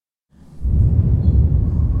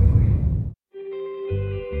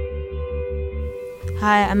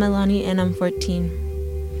Hi, I'm Elani and I'm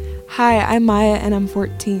 14. Hi, I'm Maya and I'm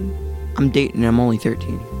 14. I'm Dayton and I'm only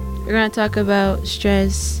 13. We're going to talk about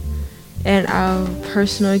stress and our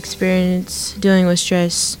personal experience dealing with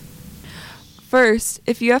stress. First,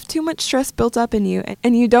 if you have too much stress built up in you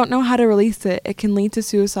and you don't know how to release it, it can lead to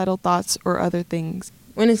suicidal thoughts or other things.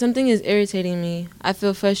 When something is irritating me, I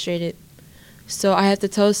feel frustrated. So I have to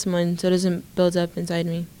tell someone so it doesn't build up inside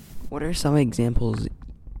me. What are some examples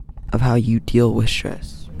of how you deal with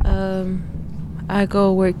stress? I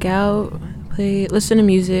go work out, listen to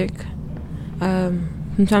music.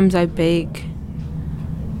 Sometimes I bake,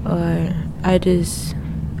 or I just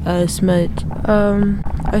smudge.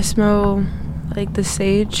 I smell like the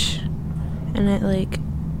sage, and it like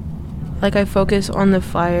I focus on the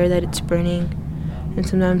fire that it's burning, and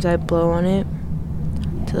sometimes I blow on it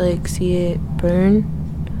to see it burn.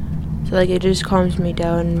 So it just calms me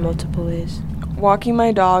down in multiple ways. Walking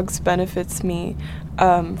my dogs benefits me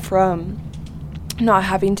from not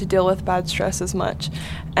having to deal with bad stress as much.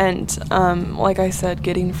 And like I said,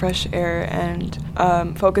 getting fresh air and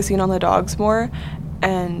focusing on the dogs more.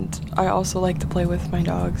 And I also like to play with my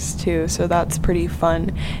dogs too, so that's pretty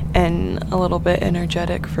fun and a little bit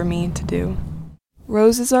energetic for me to do.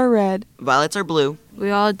 Roses are red. Violets are blue. We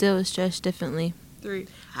all deal with stress differently. 3.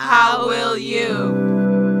 How will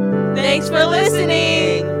you? Thanks for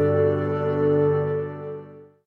listening!